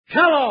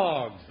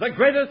Kellogg's, the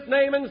greatest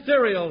name in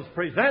cereals,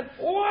 presents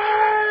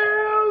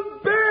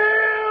Wild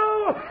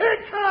Bill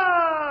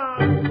Hickok!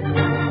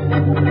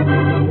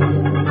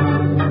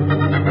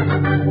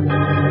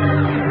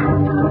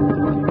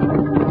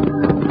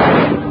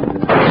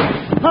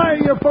 Hi,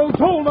 you folks,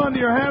 hold on to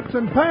your hats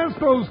and pass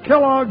those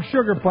Kellogg's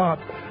Sugar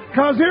Pops.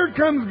 'Cause here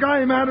comes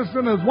Guy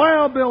Madison as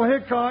Wild Bill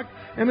Hickok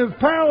and his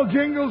pal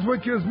Jingles,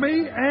 which is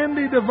me,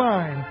 Andy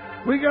Devine.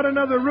 We got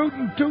another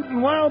rootin'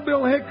 tootin' Wild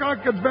Bill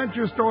Hickok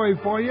adventure story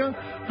for you.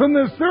 From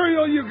the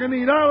cereal you can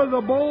eat out of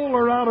the bowl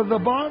or out of the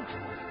box,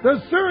 the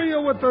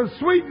cereal with the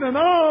sweetening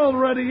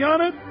already on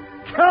it,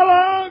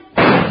 Kellogg's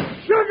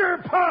Sugar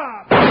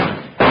Pop!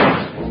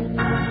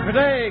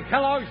 Today,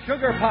 Kellogg's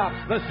Sugar Pops,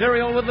 the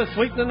cereal with the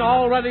sweetening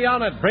already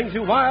on it, brings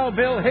you Wild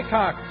Bill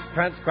Hickok,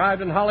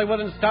 transcribed in Hollywood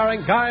and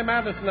starring Guy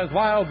Madison as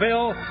Wild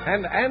Bill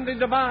and Andy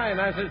Devine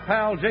as his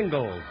pal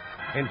Jingles.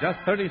 In just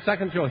 30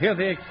 seconds, you'll hear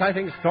the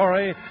exciting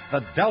story,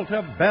 the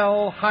Delta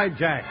Belle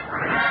Hijack.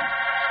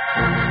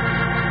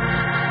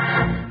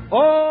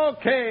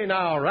 Okay,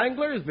 now,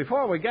 Wranglers,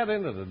 before we get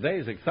into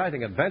today's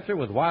exciting adventure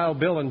with Wild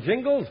Bill and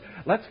Jingles,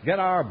 let's get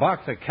our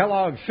box of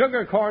Kellogg's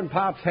Sugar Corn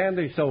Pops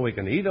handy so we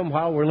can eat them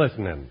while we're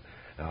listening.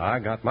 Now, I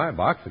got my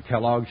box of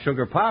Kellogg's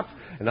Sugar Pops,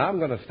 and I'm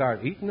going to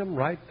start eating them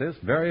right this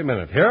very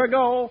minute. Here I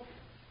go.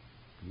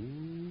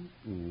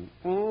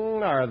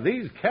 Are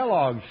these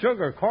Kellogg's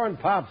Sugar Corn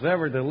Pops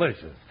ever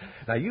delicious?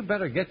 Now, you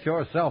better get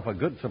yourself a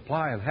good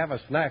supply and have a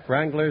snack,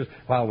 Wranglers,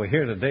 while we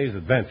hear today's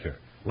adventure.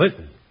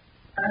 Listen.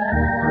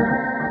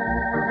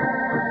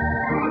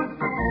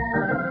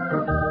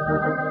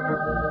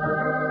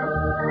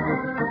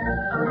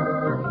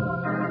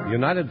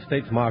 United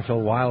States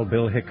Marshal Wild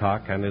Bill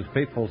Hickok and his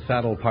faithful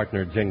saddle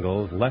partner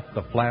Jingles left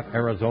the flat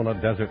Arizona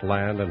desert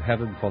land and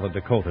headed for the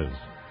Dakotas.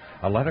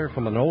 A letter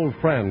from an old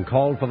friend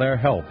called for their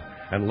help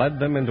and led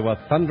them into a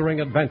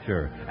thundering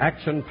adventure,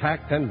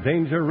 action-packed and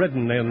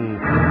danger-ridden in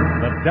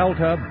the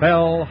Delta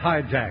Belle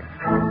Hijack.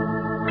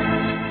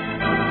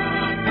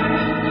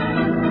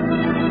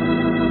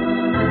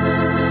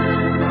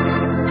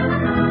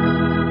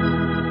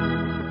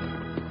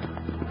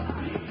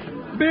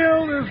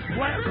 Bill, this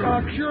Flat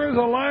Rock sure is a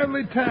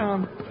lively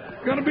town.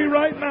 Gonna be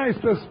right nice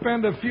to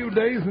spend a few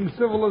days in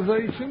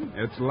civilization.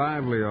 It's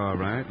lively, all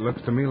right. Looks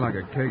to me like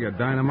a keg of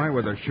dynamite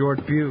with a short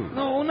fuse.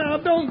 No, now,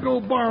 don't go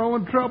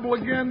borrowing trouble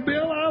again,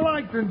 Bill. I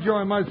like to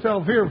enjoy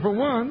myself here for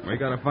once. We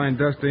gotta find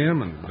Dusty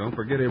Emmons. Don't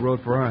forget he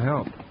wrote for our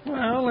help.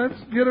 Well,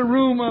 let's get a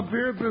room up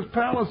here at this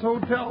Palace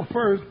Hotel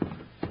first.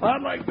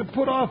 I'd like to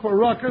put off a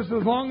ruckus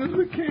as long as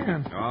we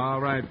can. All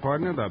right,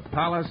 partner, the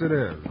Palace it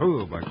is.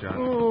 Who, Buckshot?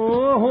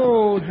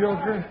 Oh,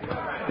 Joker.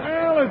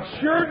 Well, it's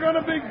sure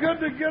gonna be good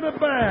to get a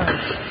bath.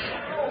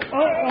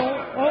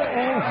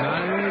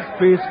 Nice,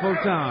 peaceful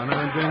town,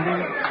 huh,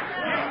 Jingle?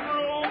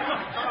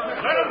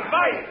 Let him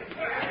fight!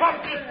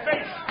 Pop his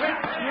face, quick!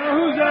 Now,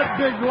 who's that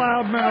big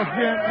loudmouth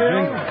gent,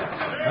 Bill? Jingle.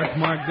 That's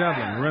Mark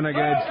Devlin,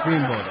 renegade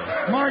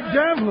steamboater. Mark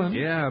Devlin?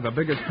 Yeah, the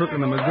biggest crook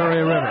in the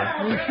Missouri River.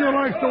 He sure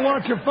likes to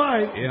watch a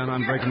fight. Yeah, and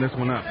I'm breaking this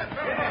one up.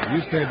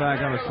 You stay back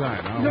out of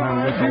sight. I'll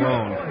handle this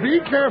alone. Be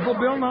careful,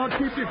 Bill, and I'll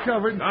keep you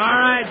covered. All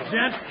right,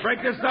 gents,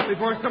 break this up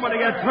before somebody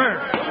gets hurt.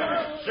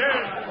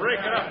 Says break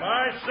it up.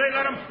 I say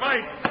let him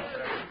fight.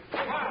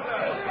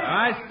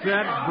 I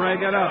said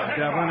break it up,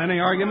 Devlin. Any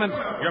argument?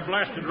 You're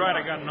blasted right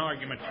I got an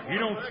argument. You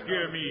don't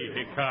scare me,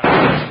 Hickok.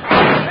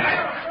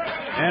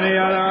 Any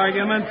other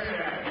arguments?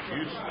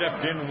 You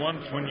stepped in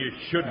once when you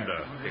shouldn't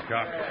have,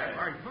 Hickok.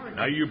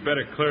 Now you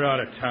better clear out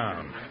of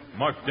town.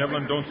 Mark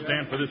Devlin don't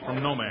stand for this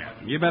from no man.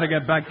 You better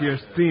get back to your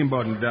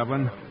steamboating,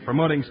 Devlin.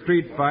 Promoting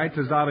street fights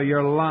is out of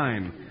your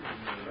line.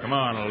 Come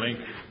on, Link.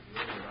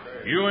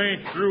 You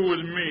ain't through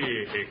with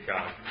me,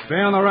 Hickok. Stay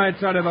on the right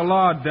side of the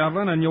law,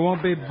 Devlin, and you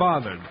won't be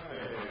bothered.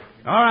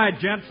 All right,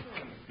 gents.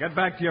 Get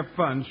back to your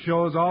fun.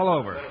 Show's all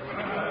over.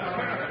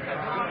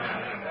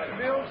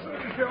 Bill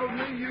soon tells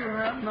me you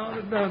have not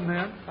have done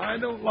that. I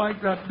don't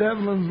like that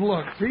Devlin's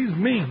looks. He's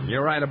mean.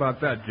 You're right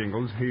about that,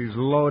 Jingles. He's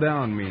low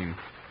down mean.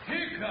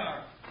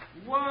 Hickok!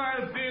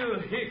 Wild Bill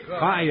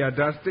Hickok! Hiya,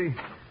 Dusty.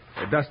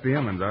 Hey, Dusty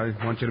Emmons, I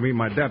want you to meet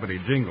my deputy,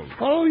 Jingles.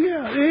 Oh,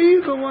 yeah.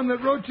 He's the one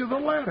that wrote you the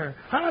letter.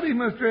 Howdy,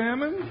 Mr.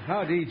 Emmons.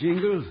 Howdy,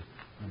 Jingles.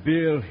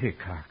 Bill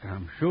Hickok.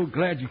 I'm so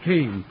glad you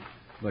came.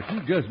 But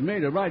you just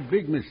made a right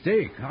big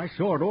mistake. I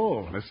saw it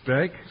all.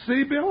 Mistake?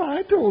 See, Bill,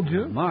 I told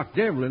you. Mark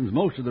Devlin's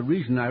most of the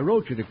reason I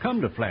wrote you to come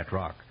to Flat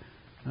Rock.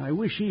 I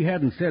wish he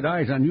hadn't set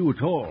eyes on you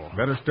at all.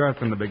 Better start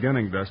from the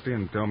beginning, Dusty,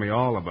 and tell me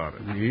all about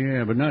it.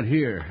 Yeah, but not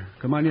here.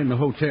 Come on in the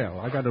hotel.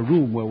 I got a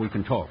room where we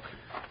can talk.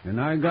 And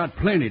I got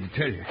plenty to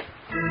tell you.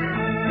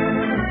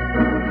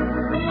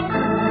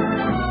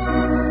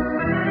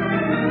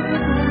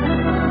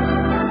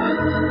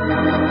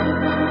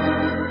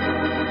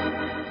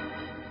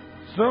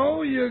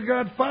 So you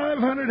got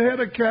 500 head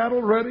of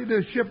cattle ready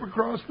to ship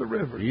across the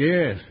river.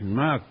 Yes, and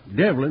Mark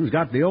Devlin's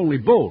got the only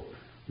boat.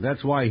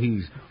 That's why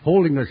he's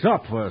holding us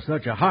up for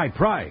such a high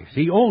price.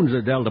 He owns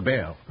the Delta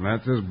Belle.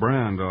 That's his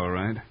brand, all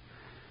right.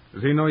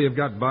 Does he know you've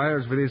got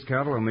buyers for these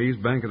cattle on the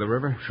east bank of the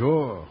river?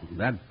 Sure.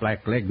 That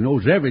blackleg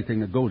knows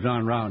everything that goes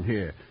on around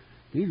here.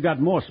 He's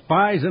got more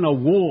spies than a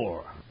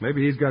war.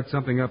 Maybe he's got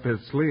something up his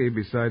sleeve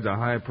besides a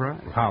high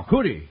price. How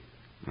could he?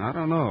 I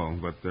don't know,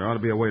 but there ought to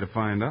be a way to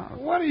find out.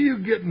 What are you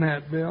getting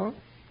at, Bill?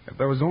 If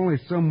there was only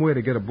some way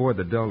to get aboard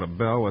the Delta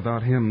Belle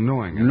without him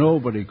knowing it.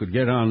 Nobody could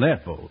get on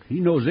that boat. He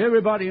knows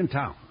everybody in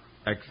town.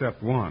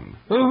 Except one.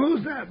 Well,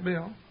 who's that,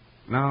 Bill?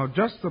 Now,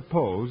 just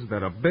suppose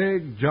that a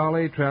big,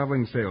 jolly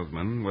traveling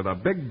salesman with a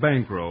big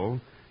bankroll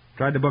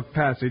tried to book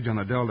passage on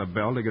the Delta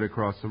Belle to get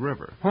across the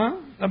river. Huh?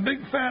 A big,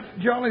 fat,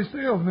 jolly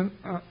salesman?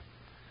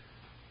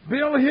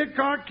 Bill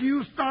Hickok,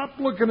 you stop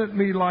looking at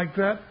me like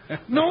that.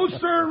 No,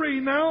 sirree,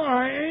 now,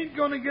 I ain't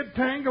going to get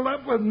tangled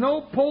up with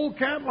no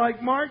polecat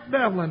like Mark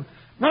Devlin.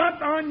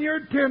 Not on your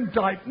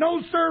tintype.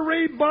 No,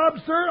 sirree, Bob,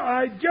 sir,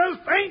 I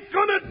just ain't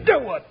going to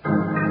do it.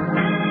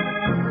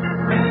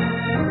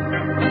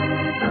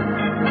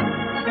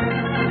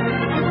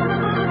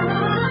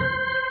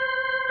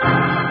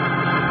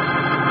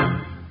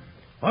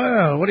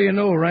 Well, what do you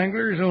know,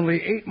 Wranglers?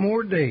 Only 8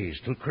 more days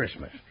till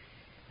Christmas.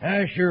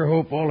 I sure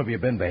hope all of you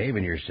been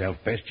behaving yourself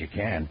best you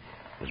can.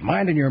 'Cause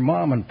minding your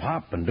mom and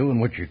pop and doing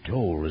what you're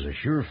told is a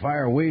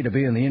surefire way to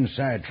be in the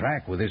inside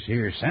track with this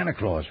here Santa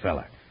Claus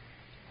fella.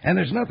 And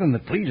there's nothing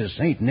that pleases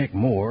St. Nick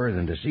more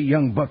than to see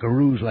young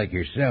buckaroos like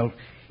yourself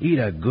eat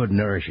a good,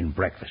 nourishing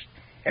breakfast.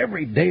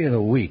 Every day of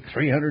the week,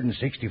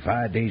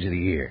 365 days of the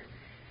year.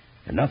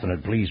 And nothing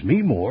would please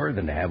me more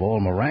than to have all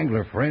my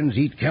Wrangler friends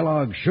eat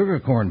Kellogg's Sugar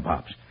Corn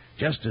Pops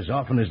just as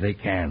often as they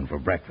can for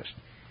breakfast.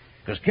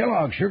 'Cause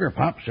Kellogg's Sugar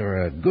Pops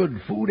are a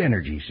good food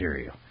energy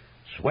cereal.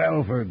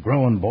 Swell for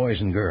growing boys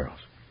and girls.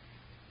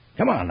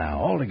 Come on now,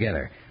 all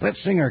together.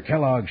 Let's sing our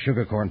Kellogg's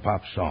Sugar Corn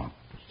Pops song.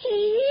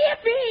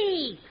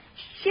 Yippee!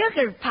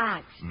 Sugar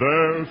Pops.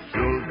 They're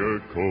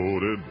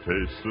sugar-coated,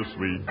 taste so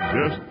sweet.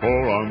 Just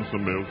pour on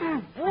some milk.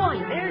 Boy,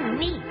 they're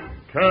neat.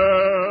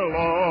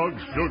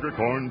 Kellogg's Sugar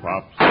Corn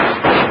Pops.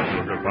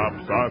 Sugar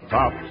Pops are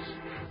tops.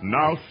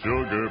 Now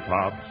Sugar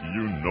Pops,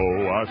 you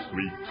know, are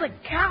sweet. But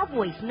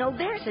cowboys know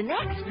there's an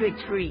extra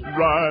treat.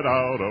 Right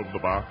out of the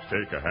box,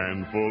 take a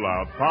handful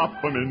out.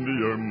 Pop 'em into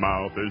your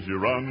mouth as you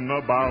run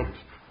about.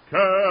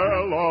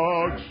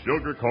 Kellogg's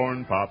Sugar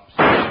Corn Pops.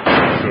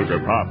 Sugar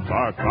Pops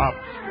are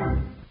tops.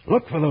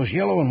 Look for those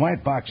yellow and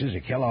white boxes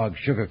of Kellogg's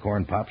Sugar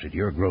Corn Pops at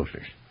your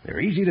grocer's. They're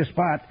easy to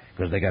spot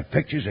because they got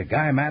pictures of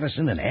Guy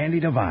Madison and Andy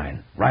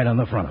Devine right on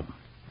the front of them.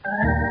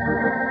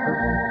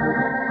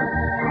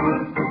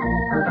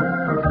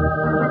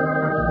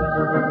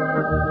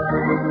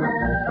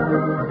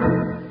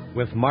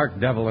 With Mark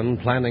Devlin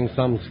planning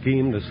some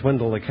scheme to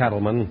swindle the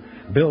cattlemen,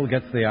 Bill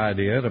gets the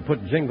idea to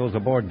put Jingles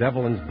aboard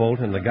Devlin's boat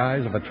in the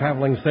guise of a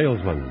traveling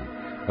salesman.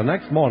 The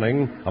next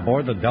morning,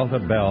 aboard the Delta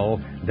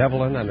Belle,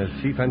 Devlin and his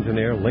chief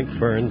engineer, Link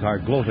Burns, are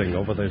gloating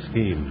over their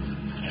scheme.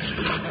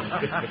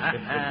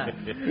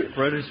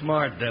 Pretty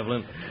smart,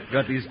 Devlin.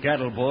 Got these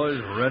cattle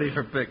boys ready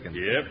for picking.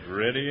 Yep,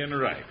 ready and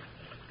right.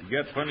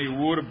 You got plenty of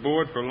wood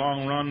aboard for a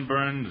long run,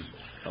 Burns?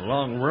 A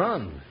long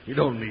run? You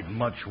don't need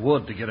much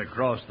wood to get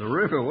across the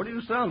river. What are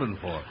you sounding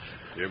for?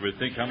 You ever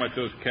think how much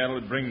those cattle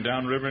would bring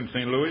downriver in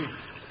St. Louis?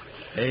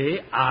 Hey,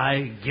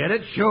 I get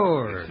it,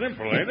 sure.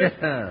 Simple, ain't it?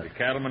 The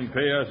cattlemen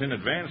pay us in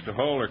advance to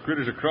haul their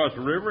critters across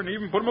the river and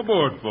even put them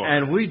aboard for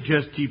 'em. And we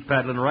just keep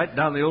paddling right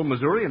down the old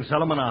Missouri and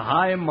sell them in a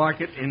high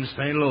market in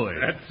St. Louis.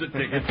 That's the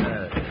ticket.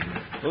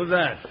 Who's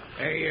that?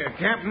 Hey,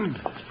 Captain,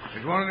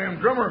 there's one of them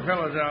drummer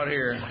fellas out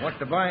here. Wants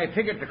to buy a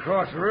ticket to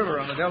cross the river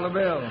on the Delta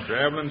Belle.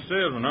 Traveling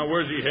salesman. Now,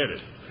 where's he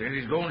headed? Says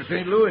he's going to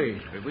St. Louis.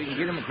 If we can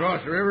get him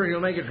across the river, he'll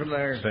make it from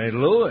there. St.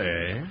 Louis,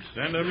 eh?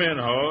 Send him in,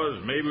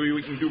 Hawes. Maybe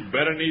we can do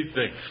better than he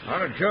thinks.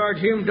 I'll charge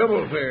him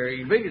double fare.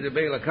 He's big as a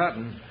bale of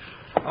cotton.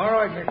 All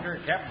right, mister.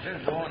 Captain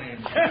says go on in.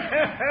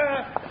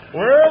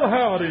 Well,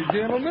 howdy,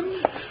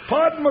 gentlemen.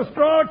 Pardon my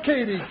straw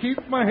Katie,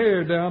 keep my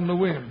hair down the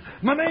wind.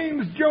 My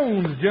name's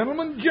Jones,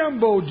 gentlemen.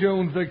 Jumbo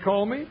Jones, they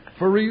call me,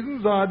 for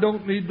reasons I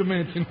don't need to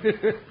mention.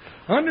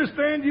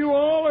 Understand you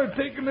all are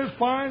taking this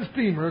fine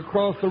steamer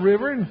across the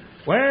river, and,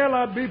 well,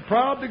 I'd be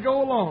proud to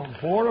go along,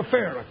 for a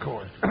fare, of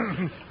course.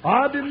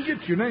 I didn't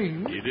get your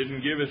name. You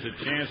didn't give us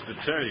a chance to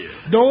tell you.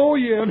 Oh,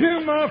 yeah,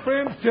 my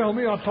friends tell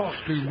me I talk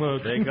too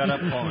much. They got a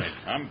point.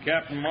 I'm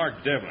Captain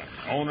Mark Devlin,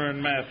 owner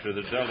and master of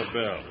the Delta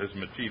Belle. This is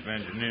my chief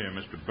engineer,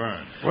 Mr.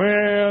 Burns.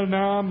 Well,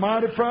 now, I'm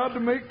mighty proud to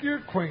make your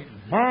acquaintance.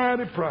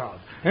 Mighty proud.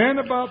 And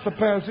about the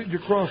passage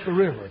across the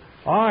river.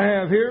 I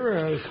have here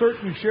a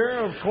certain share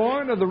of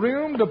coin of the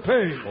realm to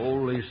pay.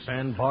 Holy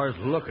sandbars,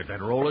 look at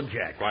that roll of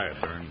jack. Quiet,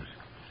 Burns.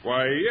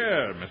 Why,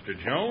 yeah, Mr.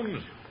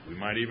 Jones. We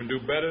might even do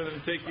better than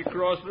take you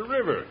across the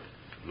river.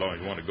 As long as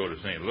you want to go to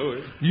St.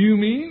 Louis. You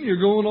mean you're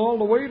going all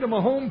the way to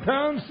my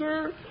hometown,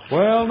 sir?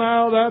 Well,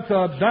 now, that's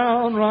a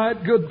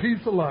downright good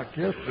piece of luck,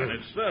 yes, sir. And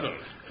it's settled.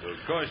 It'll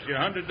cost you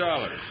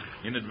 $100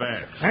 in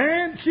advance.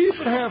 And cheap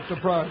at half the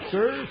price,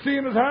 sir.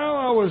 Seeing as how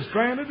I was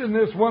stranded in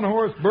this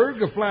one-horse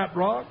burg of Flat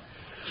Rock.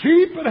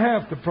 Cheap at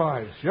half the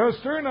price. Yes,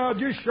 sir. Now,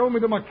 just show me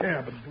to my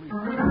cabin, please.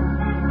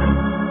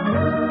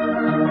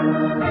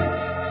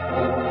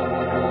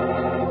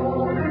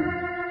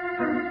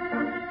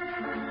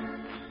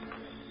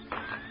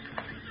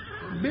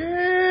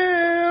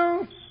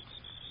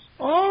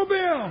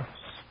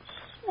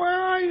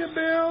 you,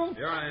 Bill?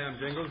 Here I am,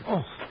 Jingles.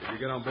 Oh, Did you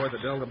get on board the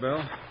Delta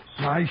Belle?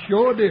 I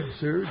sure did,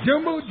 sir.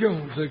 Jumbo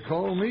Jones, they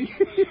call me.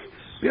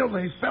 Bill,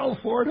 they fell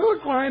for it,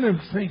 hook, line, and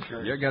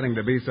sinker. You're getting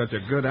to be such a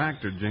good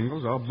actor,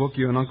 Jingles. I'll book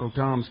you in Uncle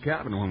Tom's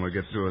cabin when we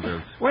get through with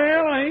this.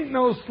 Well, I ain't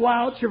no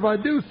slouch if I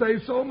do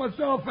say so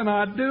myself, and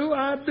I do.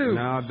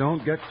 Now,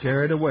 don't get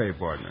carried away,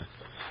 partner.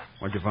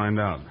 What'd you find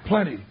out?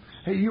 Plenty.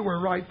 Hey, you were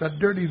right. The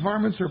dirty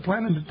varmints are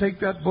planning to take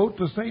that boat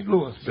to St.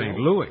 Louis. Bill. St.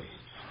 Louis.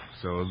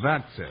 So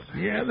that's it.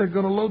 Yeah, they're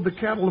going to load the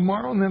cattle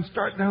tomorrow and then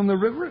start down the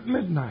river at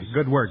midnight.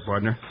 Good work,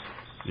 partner.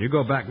 You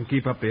go back and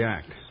keep up the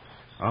act.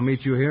 I'll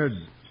meet you here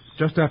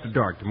just after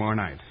dark tomorrow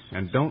night.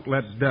 And don't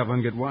let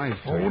Devlin get wise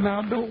to you. Oh,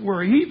 now, don't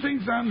worry. He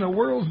thinks I'm the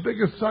world's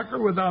biggest sucker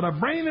without a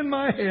brain in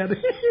my head.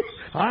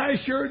 I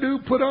sure do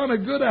put on a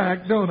good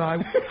act, don't I?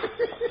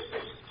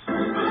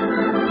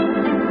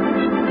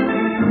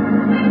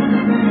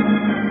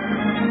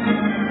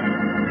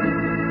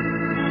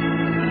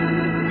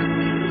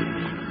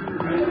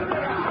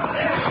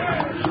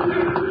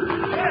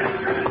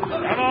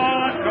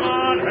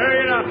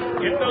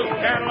 Get those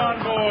cattle on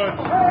board.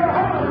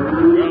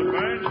 Well,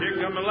 Burns, here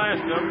come the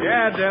last of them.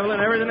 Yeah, Devlin,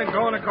 everything is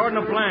going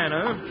according to plan,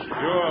 huh?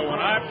 Sure, when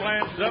I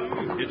plan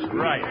something, it's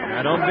right.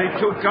 Now, don't be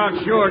too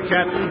cocksure,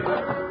 Captain.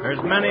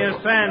 There's many a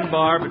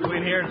sandbar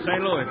between here and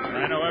St. Louis.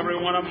 I know every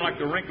one of them like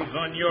the wrinkles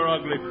on your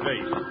ugly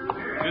face.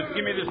 Just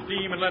give me the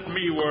steam and let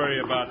me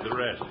worry about the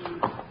rest.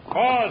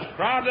 Boys,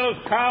 crowd those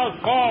cows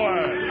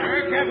forward.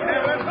 Here, Captain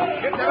Devlin.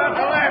 Get them up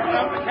the last of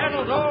them. The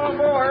cattle's all on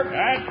board.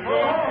 That's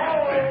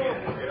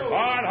good.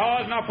 Hard,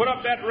 Hawes, now put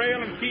up that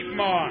rail and keep them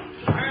on.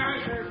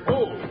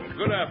 Oh,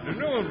 good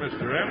afternoon,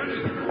 Mr.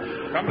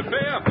 Emmons. Come to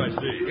pay up, I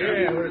see.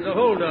 Yeah, there's a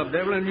hold-up,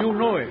 Devlin. You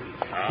know it.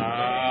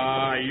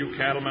 You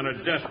cattlemen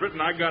are desperate,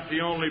 and I got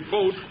the only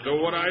boat,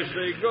 so what I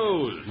say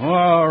goes.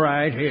 All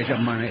right, here's the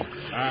money.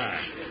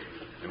 Aye.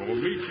 And we'll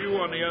meet you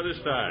on the other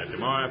side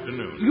tomorrow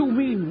afternoon. You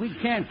mean we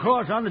can't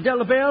cross on the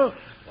Delta Belle?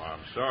 Well,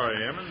 I'm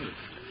sorry, Emmons.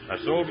 I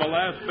sold my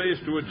last space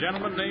to a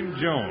gentleman named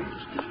Jones.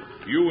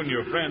 You and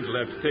your friends will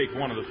have to take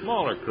one of the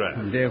smaller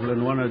craft.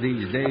 Devlin, one of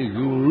these days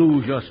you'll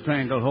lose your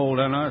stranglehold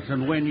on us,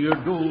 and when you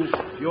do,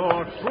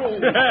 you're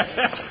through.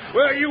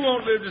 Well, you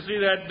won't live to see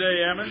that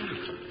day, Emmons.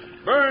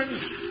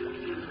 Burns.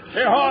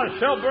 Hey, Hawes,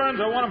 tell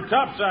Burns I want him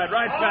topside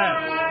right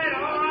fast. All right,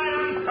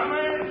 I'm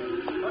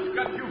coming. What's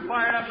got you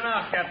fired up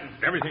now, Captain?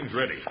 Everything's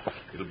ready.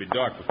 It'll be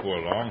dark before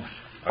long.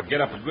 I'll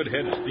get up a good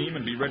head of steam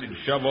and be ready to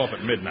shove off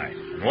at midnight.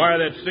 And wire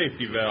that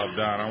safety valve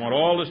down. I want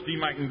all the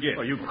steam I can get.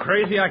 Are you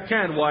crazy? I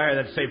can't wire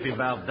that safety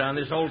valve down.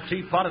 This old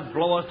teapot would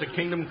blow us to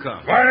kingdom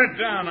come. Wire it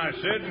down, I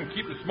said, and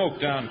keep the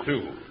smoke down,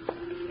 too.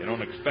 They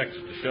don't expect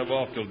us to shove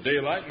off till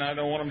daylight, and I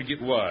don't want them to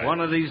get wise.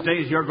 One of these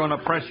days, you're going to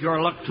press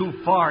your luck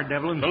too far,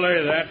 Devlin.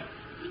 Belay that.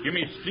 Give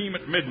me steam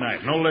at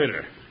midnight, no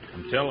later.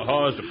 And tell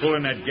Hawes to pull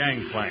in that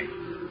gangplank.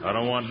 I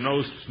don't want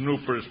no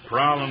snoopers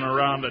prowling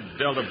around the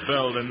Delta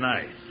Belle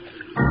tonight.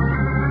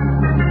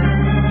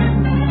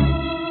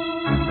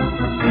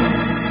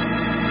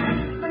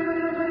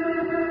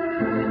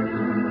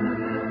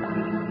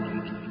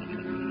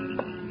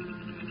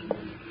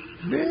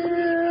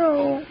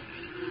 Bill!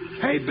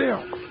 Hey,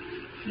 Bill.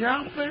 You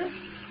out there?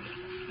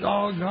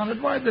 Doggone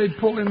it. Why'd they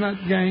pull in that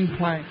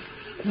gangplank?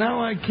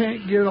 Now I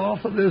can't get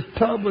off of this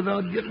tub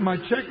without getting my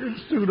checkered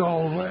suit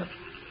all wet.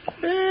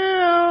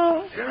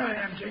 Bill! Here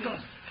I am, Jingles.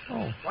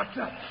 Oh, What's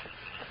up?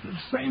 the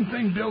same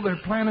thing, Bill. They're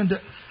planning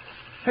to...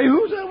 Hey,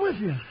 who's that with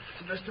you?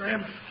 It's Mr.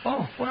 M.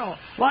 Oh, well,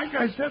 like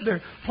I said,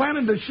 they're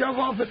planning to shove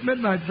off at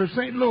midnight for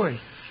St. Louis.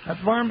 That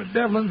varmint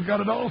Devlin's got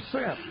it all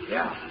set.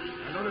 Yeah,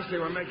 I noticed they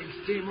were making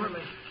steam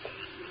early.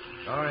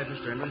 All right,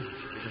 Mr. Inman.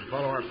 We can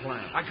follow our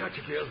plan. I got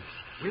you, Bill.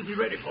 We'll be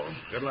ready for them.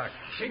 Good luck.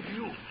 Same to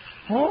you.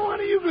 Oh, what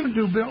are you going to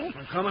do, Bill?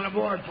 I'm coming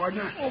aboard,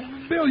 partner. Oh,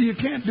 Bill, you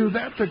can't do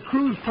that. The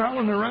crew's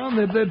prowling around.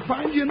 They'd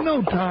find you in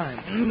no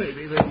time.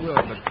 Maybe they will,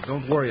 but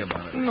don't worry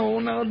about it. No,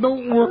 now,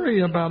 don't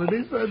worry about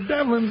it.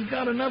 Devlin's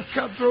got enough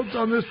cutthroats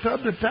on this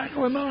tub to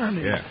tackle an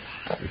army. Yeah.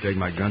 You take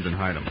my guns and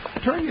hide them.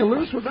 Turn you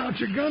loose without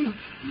your guns?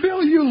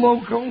 Bill, you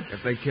loco.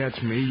 If they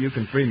catch me, you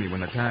can free me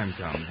when the time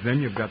comes.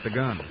 Then you've got the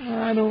gun.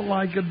 I don't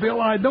like it,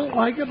 Bill. I don't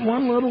like it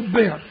one little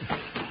bit.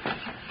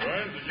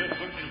 Burns is just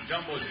looking in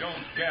Jumbo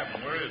Jones'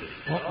 cabin. Where is it?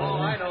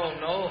 Oh, I don't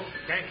know.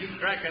 Can't keep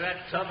track of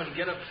that tub and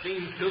get up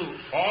steam, too.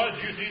 Hawes,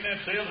 you seen that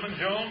salesman,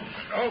 Jones?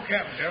 Oh,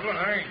 Captain Devlin,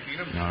 I ain't seen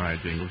him. All right,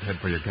 Jingles. Head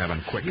for your cabin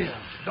quick. Yeah,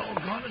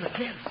 doggone it, I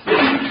can't see.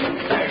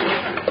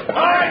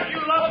 All right, you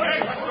lovely.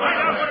 Find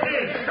out what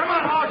it is. Come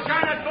on, Hawes,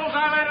 shine that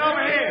bullseye light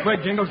over here.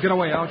 Quick, Jingles, get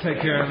away. I'll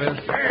take care of this.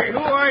 Hey, who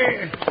are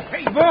you?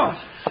 Hey,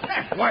 boss.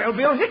 That's Wild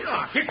Bill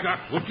Hickok. Hickok,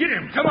 well, get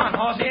him. Come on,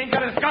 Hawes, he ain't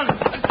got his gun.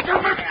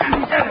 Come on.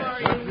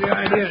 What's the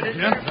idea,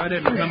 Jeff? I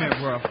didn't come here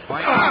for a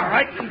fight. All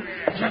right.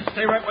 Just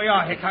stay right where you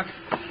are, Hickok.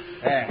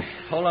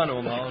 Hold on to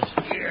him, Hawes.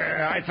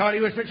 Yeah, I thought he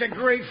was such a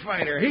great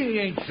fighter. He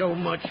ain't so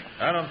much.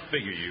 I don't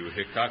figure you,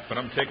 Hickok, but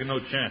I'm taking no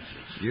chances.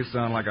 You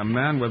sound like a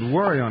man with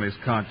worry on his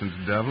conscience,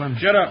 Devlin.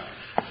 Shut up.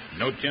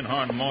 No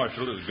tin-horn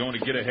marshal is going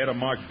to get ahead of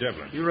Mark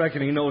Devlin. You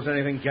reckon he knows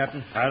anything,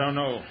 Captain? I don't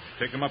know.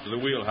 Take him up to the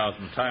wheelhouse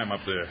and tie him up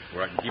there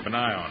where I can keep an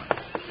eye on him.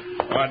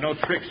 No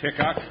tricks,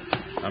 Hickok.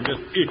 I'm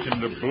just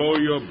itching to blow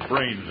your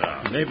brains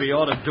out. Maybe you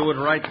ought to do it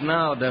right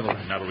now, Devil.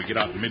 Now that we get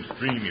out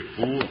midstream, you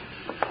fool.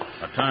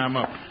 Now tie him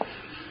up.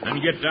 Then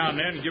get down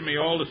there and give me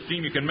all the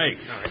steam you can make.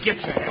 Get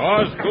your...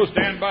 Oz, go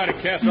stand by to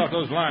cast off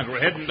those lines.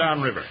 We're heading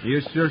downriver.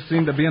 You sure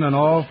seem to be in an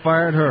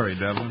all-fired hurry,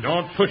 Devlin.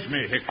 Don't push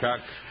me, Hickok.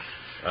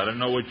 I don't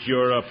know what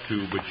you're up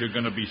to, but you're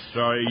going to be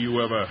sorry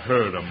you ever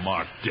heard of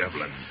Mark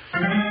Devlin.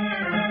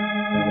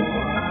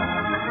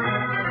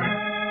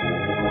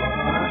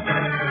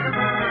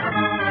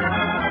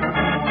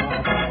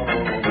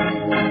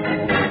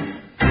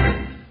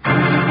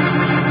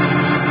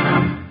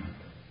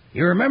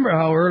 You remember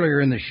how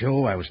earlier in the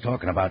show I was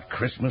talking about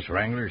Christmas,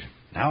 Wranglers?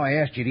 How I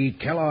asked you to eat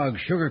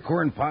Kellogg's Sugar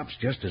Corn Pops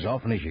just as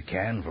often as you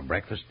can for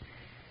breakfast?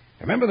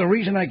 Remember the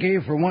reason I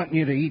gave for wanting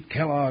you to eat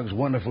Kellogg's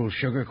wonderful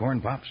Sugar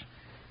Corn Pops?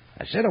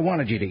 I said I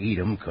wanted you to eat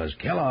them because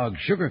Kellogg's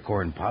Sugar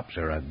Corn Pops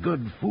are a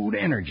good food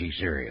energy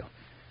cereal.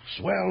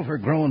 Swell for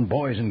grown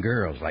boys and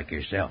girls like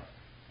yourself.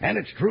 And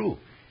it's true,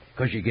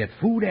 because you get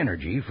food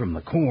energy from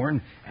the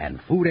corn and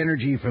food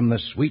energy from the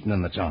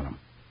sweetening that's on them.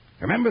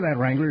 Remember that,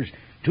 Wranglers?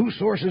 2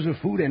 sources of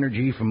food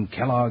energy from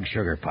Kellogg's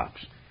Sugar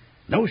Pops.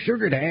 No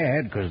sugar to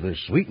add because the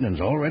sweetening's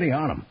already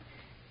on them.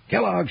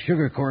 Kellogg's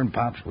Sugar Corn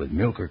Pops with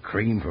milk or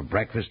cream for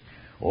breakfast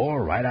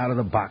or right out of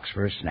the box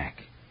for a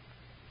snack.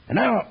 And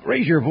now,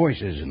 raise your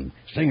voices and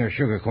sing a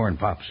Sugar Corn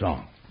Pop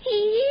song.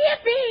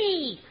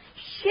 Yippee!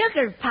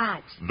 Sugar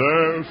Pops.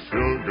 They're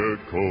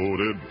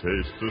sugar-coated,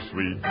 taste so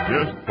sweet.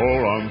 Just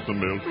pour on some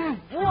milk.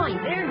 Boy,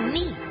 they're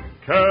neat.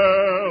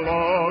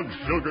 Kellogg's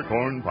Sugar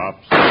Corn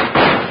Pops.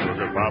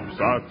 Sugar Pops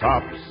are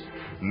tops.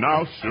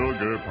 Now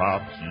Sugar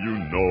Pops, you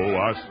know,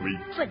 are sweet.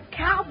 But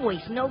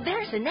cowboys know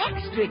there's an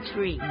extra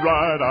treat.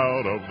 Right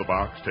out of the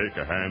box, take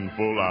a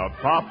handful out.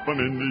 Pop 'em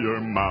into your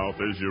mouth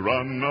as you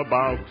run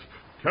about.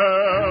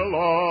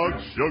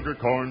 Kellogg's Sugar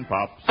Corn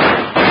Pops.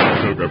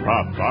 Sugar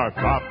Pops are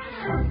tops.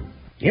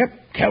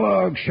 Yep,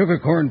 Kellogg's Sugar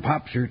Corn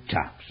Pops are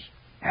tops.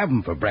 Have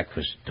 'em for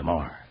breakfast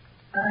tomorrow.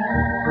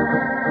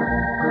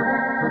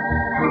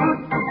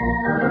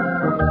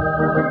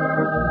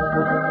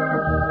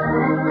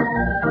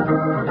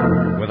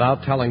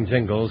 Without telling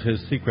Jingles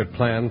his secret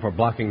plan for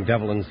blocking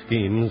Devlin's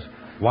schemes,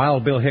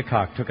 Wild Bill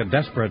Hickok took a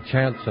desperate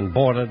chance and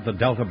boarded the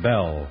Delta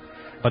Belle.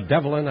 But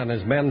Devlin and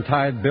his men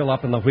tied Bill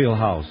up in the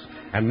wheelhouse,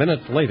 and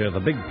minutes later the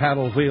big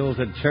paddle wheels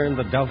had churned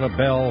the Delta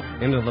Belle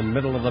into the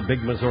middle of the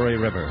big Missouri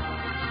River.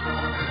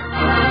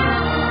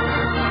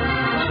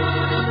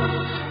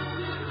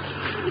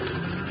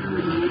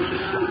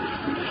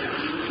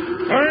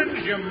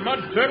 Burns, you mud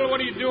turtle, what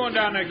are you doing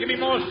down there? Give me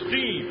more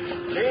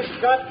steam.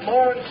 She's got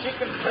more than she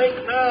can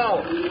take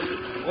now.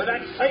 With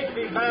that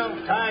safety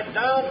valve tied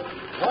down,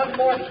 one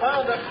more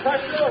pound of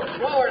pressure will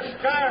blow her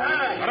sky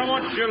high. I don't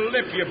want your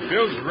lip, you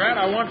Bill's rat.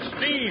 I want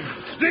steam.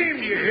 Steam,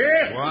 do you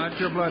hear? Watch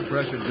your blood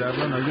pressure,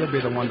 Devlin, or you'll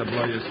be the one to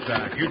blow your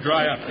stack. You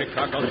dry up,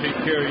 Hickok. I'll take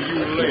care of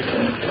you later.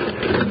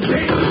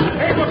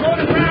 Hey, we're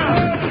going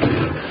around.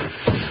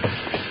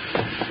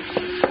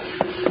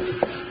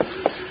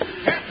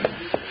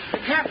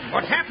 Captain,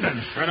 what's happening?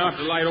 Turn off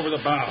the light over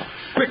the bow.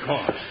 Quick,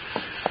 Horse.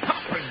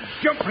 Hopping,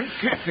 jumping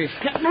catfish.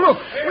 Captain, look,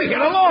 we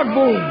hit a log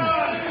boom.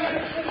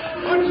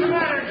 What's the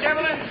matter,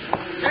 Devlin?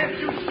 Can't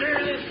you steer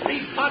this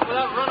beef pot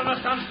without running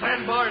us on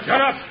sandbars? Shut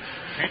up!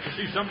 Can't you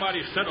see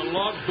somebody set a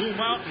log boom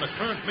out and the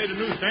current made a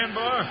new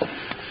sandbar?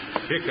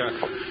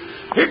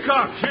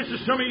 Hickok, this is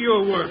some of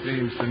your work.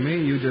 Seems to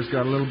me you just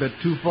got a little bit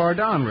too far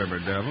downriver,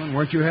 Devlin.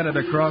 Weren't you headed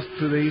across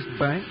to the east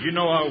bank? You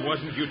know I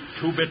wasn't, you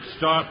two-bit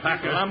star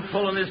packer. Well, I'm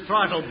pulling this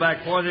throttle back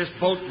before this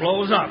boat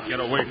blows up. Get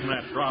away from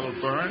that throttle,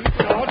 Burns.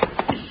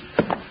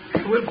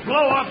 We'll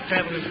blow up,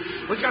 Devlin.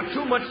 We got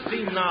too much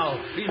steam now.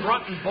 These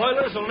rotten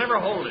boilers will never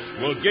hold it.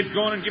 Well, get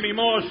going and give me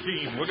more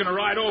steam. We're going to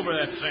ride over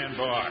that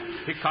sandbar.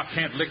 Hickok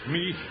can't lick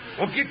me.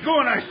 Well, get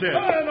going, I said.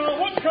 I know.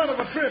 What kind of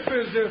a trip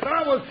is this?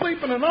 I was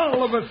sleeping and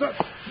all of a sudden...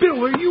 Bill,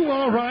 are you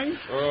all right?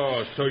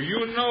 Oh, so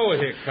you know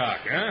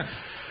Hickok, huh?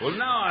 Well,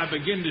 now I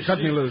begin to Cut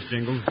see... me loose,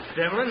 Jingles.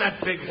 Devlin,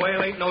 that big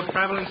whale ain't no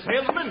traveling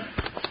salesman.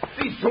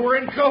 These two are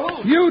in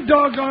cahoots. You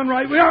doggone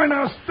right we are.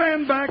 Now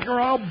stand back or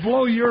I'll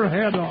blow your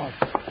head off.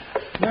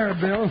 There,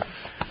 Bill.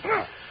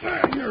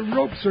 There, your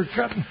ropes are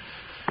cutting.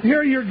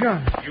 Here, your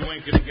gun. You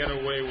ain't going to get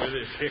away with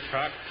this,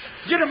 Hickok.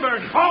 Get him,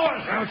 Burns.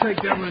 Forward. I'll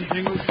take Devlin,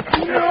 Jingles.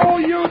 No,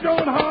 you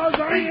don't, Hawes.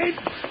 I ain't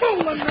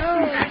fooling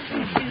now.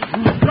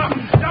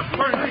 Stop,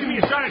 Burns. Give me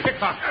a shot at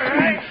Hickok.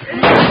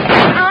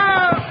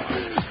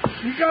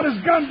 He got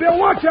his gun, Bill.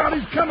 Watch out.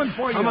 He's coming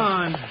for you. Come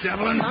on,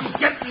 Devlin. I'm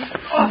getting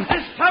off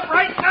this tub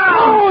right now.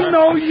 Oh,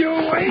 no, you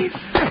ain't.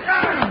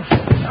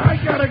 I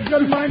got a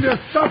good mind to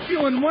stuff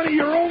you in one of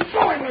your own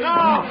boilers.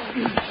 No,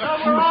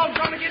 we're all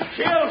going to get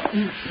killed.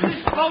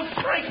 This boat's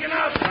breaking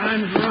up.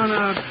 Time's run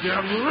out,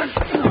 Devlin.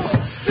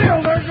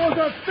 Bill, there goes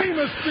that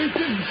steamer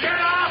speaking. Get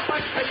off,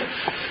 I tell you.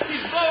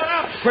 He's blowing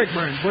up. Quick,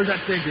 Burns. Where's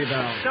that safety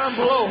valve? Down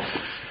below,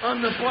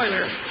 on the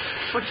boiler.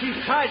 But she's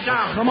tied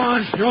down. Come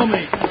on, show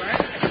me.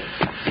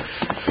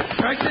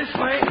 Right this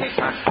way,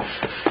 Hickok.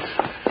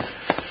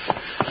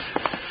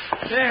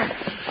 There.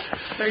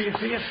 there, you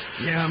see it?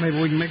 Yeah, maybe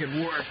we can make it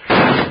work.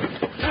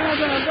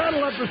 Now,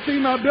 that'll let the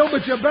steam out, Bill,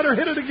 but you better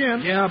hit it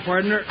again. Yeah,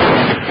 partner.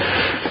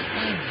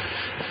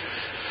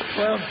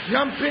 Well,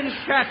 jumping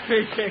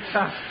catfish,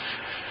 Hickok.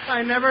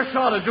 I never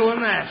thought of doing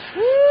that.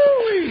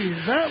 Woo-wee,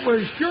 that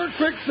was sure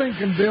quick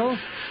thinking, Bill.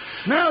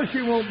 Now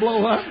she won't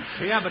blow up.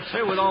 Yeah, but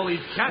say, with all these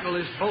cattle,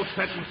 this boat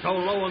setting so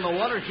low in the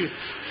water,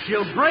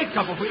 she'll break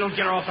up if we don't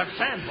get her off that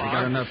sandbar. You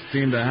got enough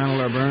steam to handle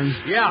her, Burns?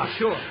 Yeah,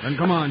 sure. Then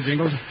come on,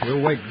 Jingles.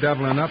 We'll wake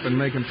Devlin up and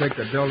make him take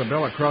the Delta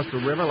Belle across the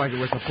river like it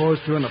was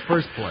supposed to in the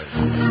first place.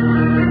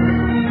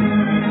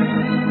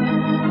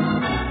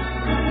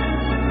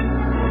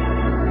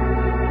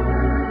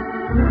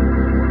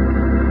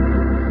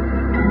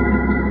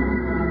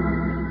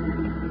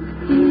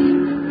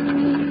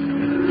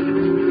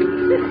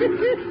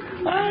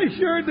 I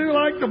sure do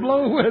like to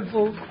blow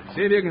whistles.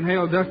 See if you can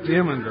hail Dusty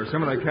Emmons or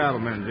some of the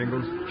cattlemen,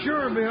 Jingles.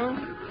 Sure, Bill.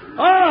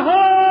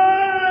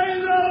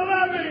 Ahoy, the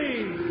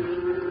levee!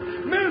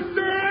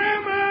 Mr.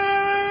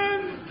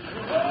 Emmons!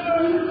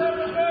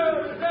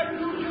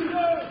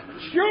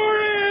 Sure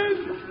is.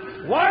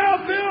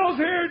 Wild Bill's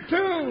here,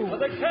 too. Are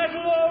the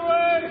cattle all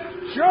right?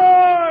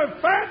 Sure,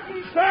 fat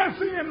and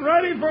sassy and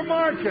ready for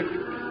market.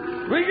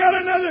 We got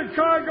another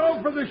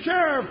cargo for the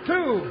sheriff,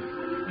 too.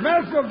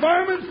 Mess of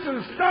varmints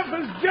to stuff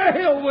his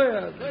jail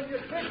with. When you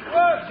think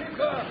what,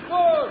 Hickok?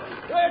 Whoa,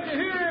 glad to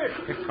hear it.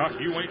 Hickok,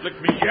 you ain't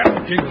licked me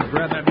yet. Jingles,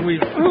 grab that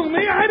wheel. Who,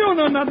 me? I don't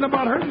know nothing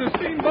about hurting the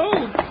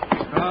steamboat.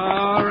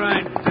 All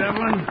right,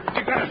 Devlin.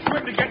 You got to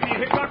swim to get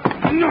me, Hickok.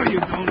 No, you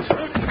don't.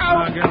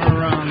 I'll get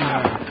around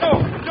there.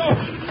 No.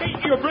 Hey,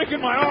 you're breaking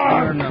my You're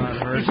arm. not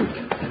hurt.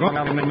 Go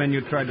on, the men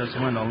you tried to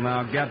swindle.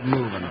 Now get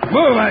moving.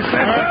 Move, I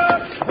said.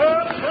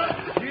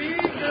 Up.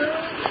 Easy,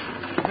 girl.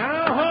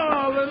 Now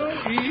haul, little.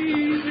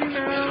 Easy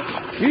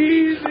now.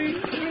 Easy.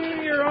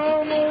 You're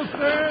almost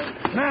there.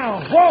 Now,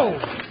 whoa.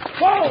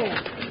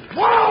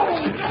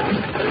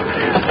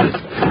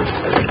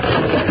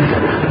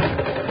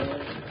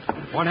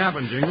 What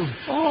happened, Jingles?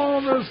 Oh,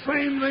 the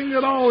same thing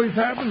that always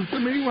happens to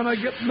me when I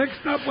get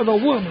mixed up with a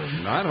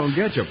woman. I don't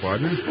get you,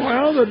 partner.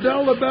 Well, the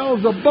Delta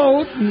Belle's a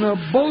boat, and the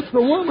boat's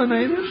a woman,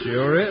 ain't it?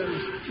 Sure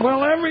is.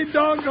 Well, every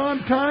doggone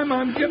time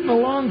I'm getting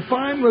along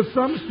fine with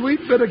some sweet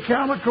bit of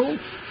calico,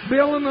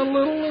 billing a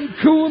little and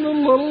cooing a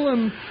little,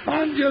 and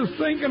I'm just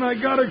thinking I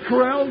got her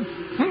corralled.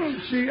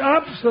 She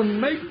ups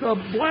and makes a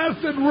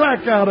blasted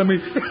wreck out of me.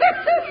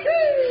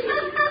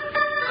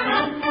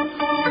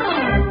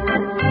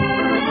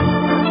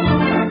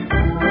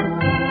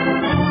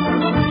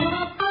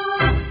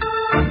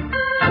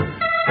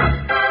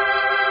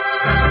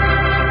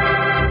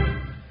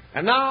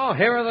 And now,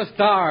 here are the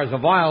stars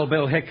of Wild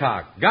Bill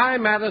Hickok, Guy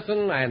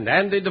Madison and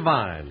Andy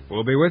Devine.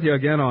 We'll be with you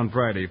again on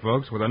Friday,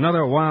 folks, with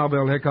another Wild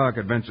Bill Hickok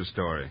adventure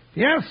story.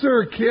 Yes,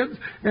 sir, kids.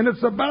 And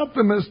it's about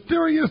the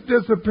mysterious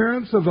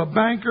disappearance of a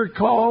banker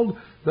called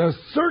the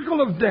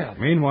Circle of Death.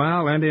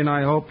 Meanwhile, Andy and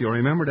I hope you'll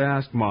remember to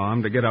ask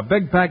Mom to get a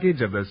big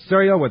package of the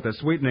cereal with the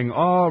sweetening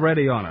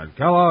already on it,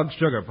 Kellogg's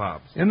Sugar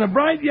Pops. In the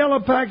bright yellow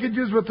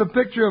packages with the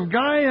picture of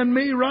Guy and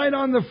me right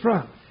on the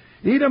front.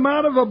 Eat 'em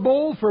out of a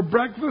bowl for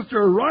breakfast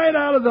or right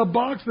out of the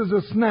box as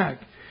a snack.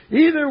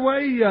 Either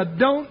way, you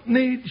don't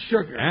need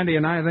sugar. Andy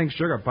and I think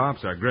Sugar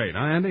Pops are great, huh,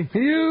 Andy?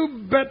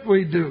 You bet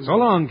we do. So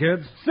long,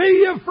 kids.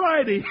 See you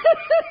Friday.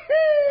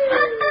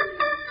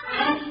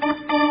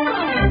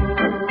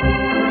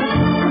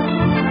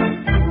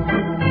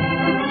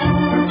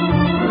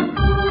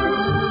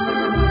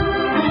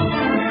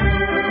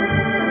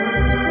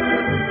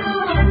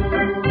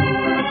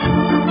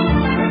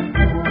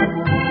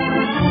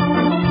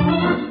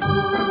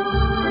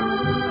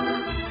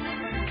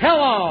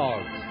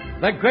 Kellogg's,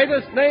 the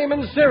greatest name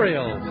in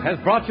cereals, has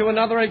brought you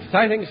another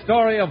exciting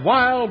story of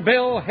Wild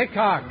Bill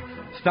Hickok,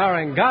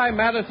 starring Guy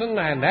Madison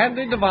and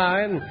Andy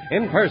Devine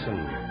in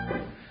person.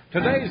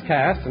 Today's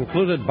cast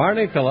included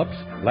Barney Phillips,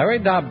 Larry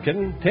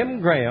Dobkin,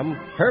 Tim Graham,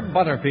 Herb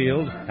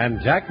Butterfield, and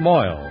Jack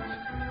Moyles.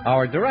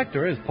 Our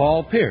director is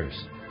Paul Pierce.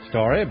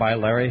 Story by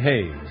Larry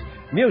Hayes.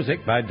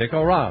 Music by Dick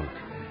O'Rourke.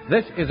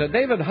 This is a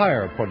David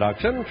Heyer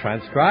production,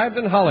 transcribed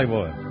in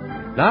Hollywood.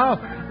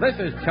 Now, this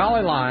is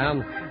Charlie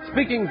Lyon,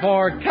 speaking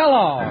for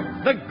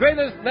Kellogg's, the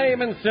greatest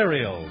name in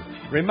cereals,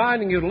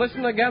 reminding you to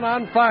listen again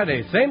on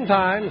Friday, same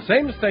time,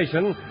 same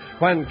station,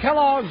 when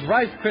Kellogg's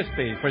Rice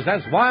Krispies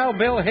presents Wild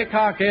Bill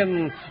Hickok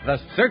in The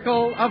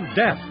Circle of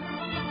Death.